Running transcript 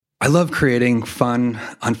I love creating fun,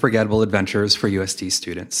 unforgettable adventures for USD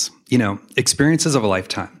students. Experiences of a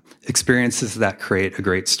lifetime, experiences that create a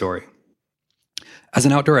great story. As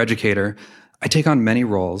an outdoor educator, I take on many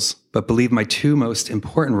roles, but believe my two most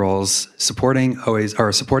important roles supporting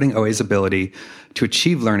OA's ability to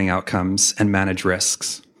achieve learning outcomes and manage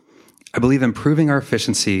risks. I believe improving our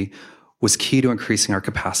efficiency was key to increasing our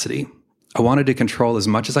capacity. I wanted to control as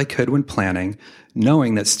much as I could when planning,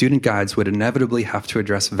 knowing that student guides would inevitably have to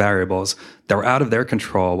address variables that were out of their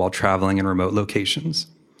control while traveling in remote locations.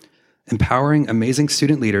 Empowering amazing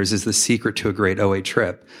student leaders is the secret to a great OA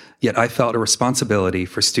trip, yet I felt a responsibility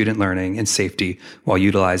for student learning and safety while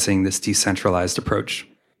utilizing this decentralized approach.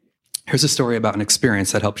 Here's a story about an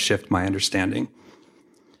experience that helped shift my understanding.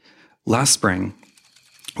 Last spring,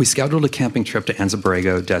 we scheduled a camping trip to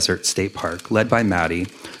Anza-Borrego Desert State Park, led by Maddie,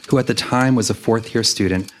 who at the time was a fourth-year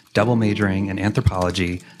student double majoring in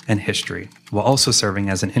anthropology and history, while also serving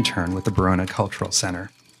as an intern with the Verona Cultural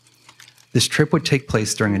Center. This trip would take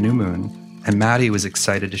place during a new moon, and Maddie was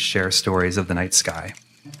excited to share stories of the night sky.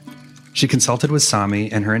 She consulted with Sami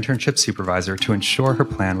and her internship supervisor to ensure her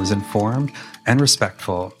plan was informed and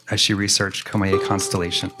respectful as she researched Komae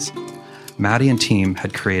constellations. Maddie and team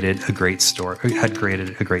had created a great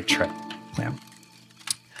trip plan.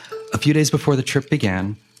 A few days before the trip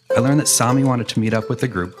began, I learned that Sami wanted to meet up with the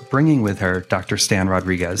group, bringing with her Dr. Stan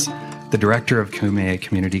Rodriguez, the director of Komae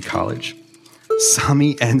Community College.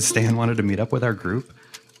 Sami and Stan wanted to meet up with our group?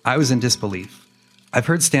 I was in disbelief. I've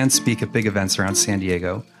heard Stan speak at big events around San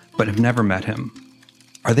Diego, but have never met him.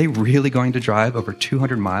 Are they really going to drive over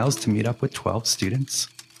 200 miles to meet up with 12 students?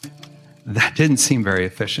 That didn't seem very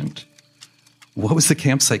efficient. What was the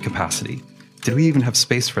campsite capacity? Did we even have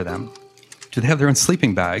space for them? Do they have their own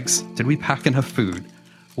sleeping bags? Did we pack enough food?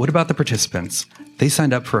 What about the participants? They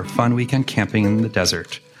signed up for a fun weekend camping in the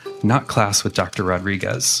desert, not class with Dr.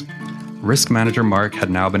 Rodriguez. Risk manager Mark had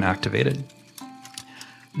now been activated.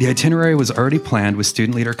 The itinerary was already planned with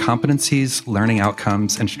student leader competencies, learning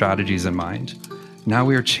outcomes, and strategies in mind. Now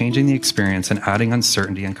we are changing the experience and adding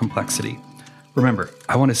uncertainty and complexity. Remember,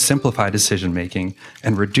 I want to simplify decision-making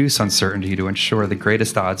and reduce uncertainty to ensure the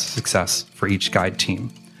greatest odds of success for each guide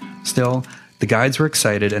team. Still, the guides were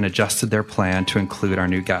excited and adjusted their plan to include our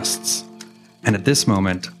new guests. And at this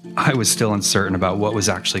moment, I was still uncertain about what was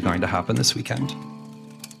actually going to happen this weekend.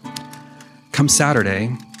 Come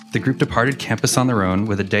Saturday, the group departed campus on their own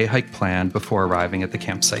with a day hike planned before arriving at the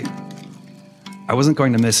campsite. I wasn't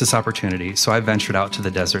going to miss this opportunity, so I ventured out to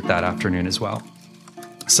the desert that afternoon as well.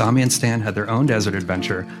 Sami and Stan had their own desert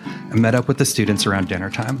adventure and met up with the students around dinner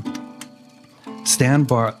time. Stan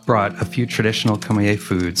brought a few traditional Komae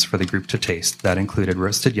foods for the group to taste that included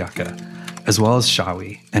roasted yucca, as well as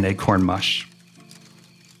shawi and acorn mush.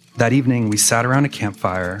 That evening, we sat around a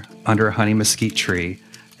campfire under a honey mesquite tree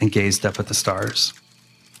and gazed up at the stars.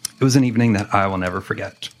 It was an evening that I will never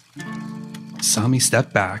forget. Sami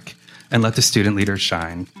stepped back and let the student leaders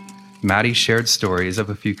shine. Maddie shared stories of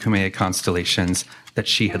a few Komae constellations that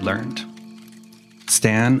she had learned.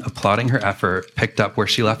 Stan, applauding her effort, picked up where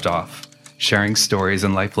she left off, sharing stories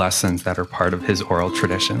and life lessons that are part of his oral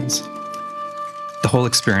traditions. The whole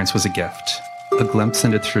experience was a gift, a glimpse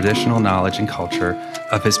into traditional knowledge and culture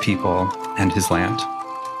of his people and his land.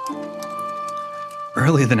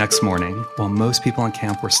 Early the next morning, while most people on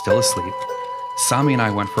camp were still asleep, Sami and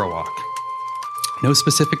I went for a walk. No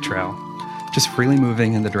specific trail, just freely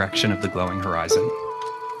moving in the direction of the glowing horizon.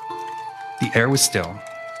 The air was still.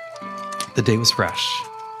 The day was fresh.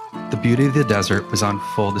 The beauty of the desert was on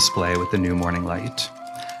full display with the new morning light.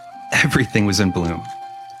 Everything was in bloom.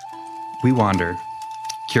 We wandered,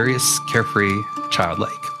 curious, carefree,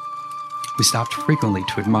 childlike. We stopped frequently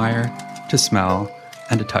to admire, to smell,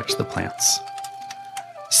 and to touch the plants.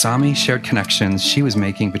 Sami shared connections she was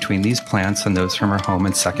making between these plants and those from her home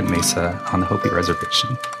in Second Mesa on the Hopi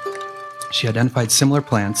Reservation. She identified similar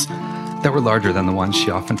plants that were larger than the ones she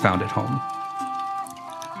often found at home.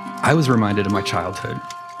 I was reminded of my childhood,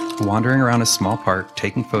 wandering around a small park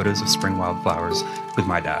taking photos of spring wildflowers with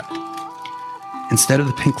my dad. Instead of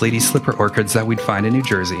the pink lady slipper orchids that we'd find in New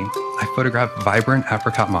Jersey, I photographed vibrant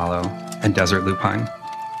apricot mallow and desert lupine.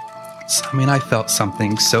 Sami and I felt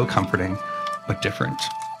something so comforting, but different.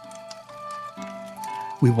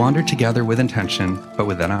 We wandered together with intention, but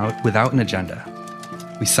without an agenda.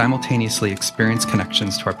 We simultaneously experienced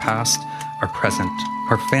connections to our past, our present,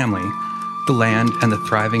 our family, the land, and the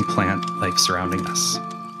thriving plant life surrounding us.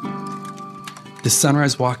 This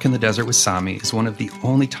sunrise walk in the desert with Sami is one of the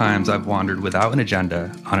only times I've wandered without an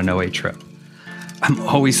agenda on an OA trip. I'm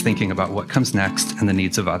always thinking about what comes next and the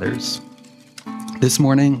needs of others. This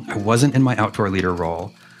morning, I wasn't in my outdoor leader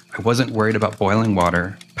role. I wasn't worried about boiling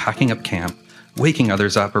water, packing up camp, waking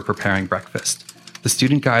others up, or preparing breakfast. The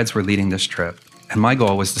student guides were leading this trip, and my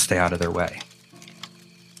goal was to stay out of their way.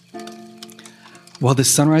 While this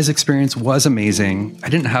sunrise experience was amazing, I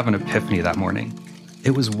didn't have an epiphany that morning.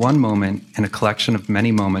 It was one moment in a collection of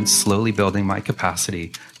many moments slowly building my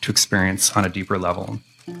capacity to experience on a deeper level.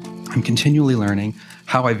 I'm continually learning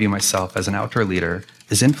how I view myself as an outdoor leader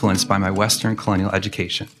is influenced by my Western colonial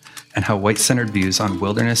education and how white-centered views on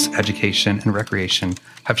wilderness, education, and recreation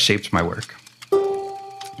have shaped my work.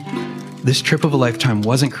 This trip of a lifetime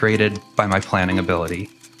wasn't created by my planning ability,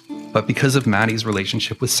 but because of Maddie's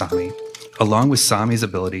relationship with Sami, along with Sami's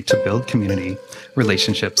ability to build community,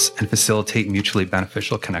 relationships, and facilitate mutually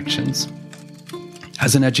beneficial connections.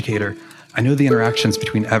 As an educator, I know the interactions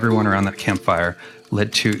between everyone around that campfire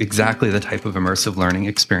led to exactly the type of immersive learning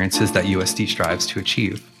experiences that USD strives to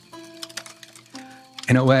achieve.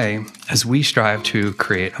 In a way, as we strive to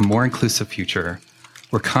create a more inclusive future,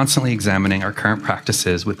 we're constantly examining our current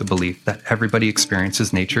practices with the belief that everybody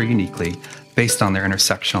experiences nature uniquely based on their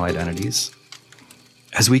intersectional identities.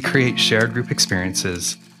 As we create shared group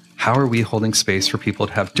experiences, how are we holding space for people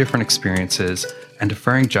to have different experiences and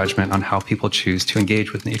deferring judgment on how people choose to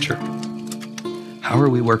engage with nature? How are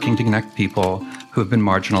we working to connect people who have been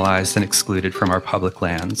marginalized and excluded from our public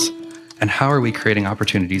lands? And how are we creating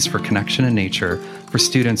opportunities for connection in nature for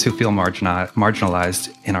students who feel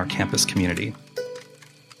marginalized in our campus community?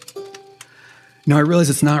 Now, I realize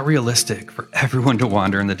it's not realistic for everyone to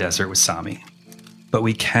wander in the desert with Sami, but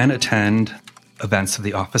we can attend events of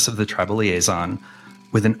the Office of the Tribal Liaison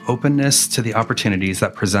with an openness to the opportunities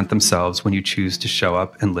that present themselves when you choose to show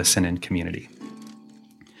up and listen in community.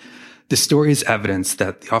 This story is evidence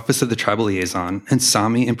that the Office of the Tribal Liaison, and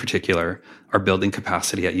Sami in particular, are building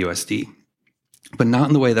capacity at USD, but not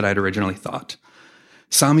in the way that I'd originally thought.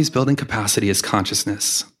 Sami's building capacity as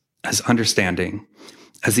consciousness, as understanding,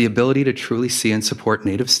 as the ability to truly see and support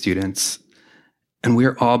Native students, and we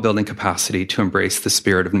are all building capacity to embrace the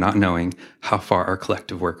spirit of not knowing how far our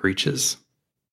collective work reaches.